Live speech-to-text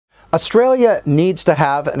Australia needs to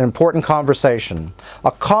have an important conversation,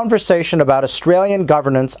 a conversation about Australian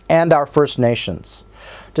governance and our First Nations.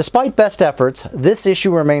 Despite best efforts, this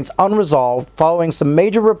issue remains unresolved following some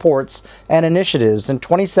major reports and initiatives in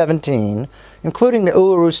 2017, including the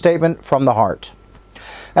Uluru Statement from the Heart.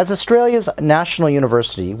 As Australia's national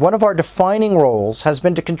university, one of our defining roles has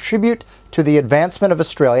been to contribute to the advancement of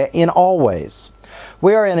Australia in all ways.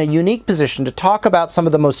 We are in a unique position to talk about some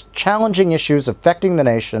of the most challenging issues affecting the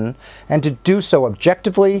nation and to do so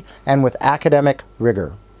objectively and with academic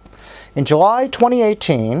rigor. In July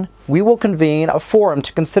 2018, we will convene a forum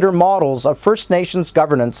to consider models of First Nations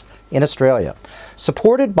governance in Australia.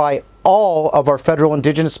 Supported by all of our federal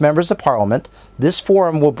Indigenous members of Parliament, this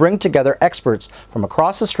forum will bring together experts from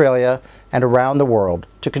across Australia and around the world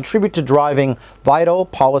to contribute to driving vital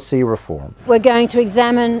policy reform. We're going to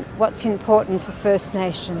examine what's important for First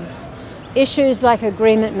Nations. Issues like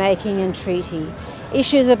agreement making and treaty,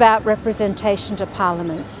 issues about representation to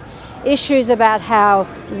parliaments, issues about how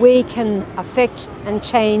we can affect and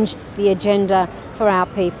change the agenda for our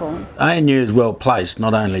people. ANU is well placed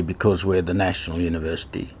not only because we're the national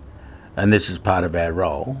university and this is part of our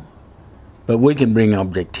role, but we can bring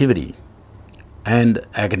objectivity and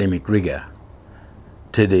academic rigour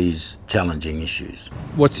to these challenging issues.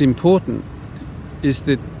 What's important is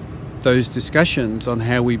that those discussions on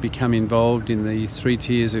how we become involved in the three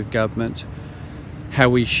tiers of government, how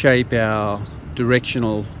we shape our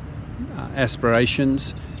directional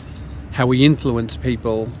aspirations, how we influence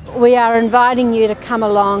people. We are inviting you to come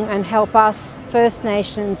along and help us, First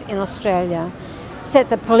Nations in Australia, set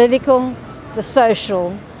the political, the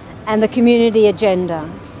social and the community agenda.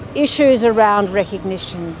 Issues around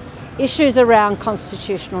recognition, issues around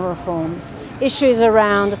constitutional reform, issues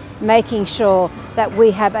around making sure that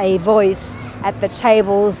we have a voice at the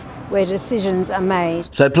tables where decisions are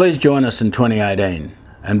made. So please join us in 2018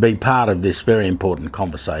 and be part of this very important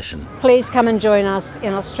conversation. Please come and join us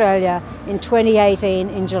in Australia in 2018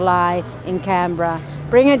 in July in Canberra.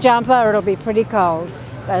 Bring a jumper, it'll be pretty cold,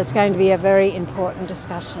 but it's going to be a very important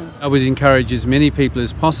discussion. I would encourage as many people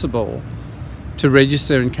as possible to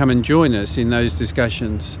register and come and join us in those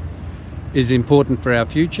discussions. It is important for our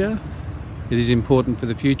future, it is important for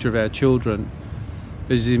the future of our children,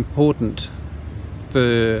 it is important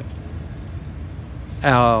for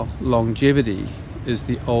our longevity as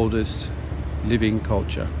the oldest living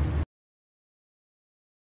culture.